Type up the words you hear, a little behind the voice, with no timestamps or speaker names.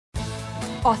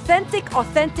Authentic,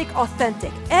 authentic,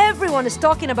 authentic. Everyone is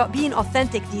talking about being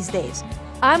authentic these days.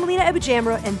 I'm Lina Abu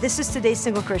Jamra, and this is Today's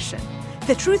Single Christian.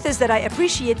 The truth is that I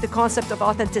appreciate the concept of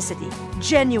authenticity.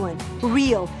 Genuine,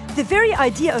 real. The very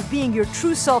idea of being your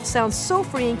true self sounds so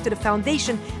freeing to the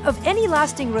foundation of any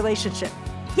lasting relationship.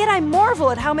 Yet I marvel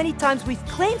at how many times we've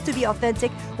claimed to be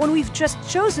authentic when we've just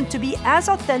chosen to be as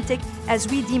authentic as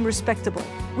we deem respectable.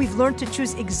 We've learned to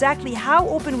choose exactly how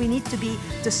open we need to be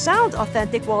to sound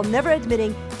authentic while never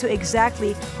admitting to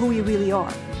exactly who we really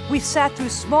are. We've sat through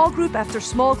small group after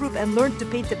small group and learned to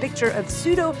paint a picture of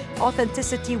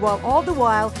pseudo-authenticity while all the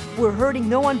while we're hurting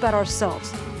no one but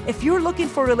ourselves. If you're looking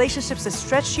for relationships that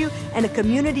stretch you and a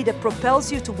community that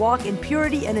propels you to walk in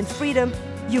purity and in freedom,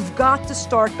 you've got to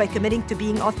start by committing to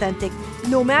being authentic,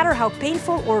 no matter how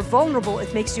painful or vulnerable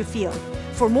it makes you feel.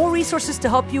 For more resources to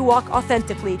help you walk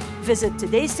authentically, visit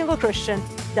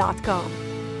todaysinglechristian.com.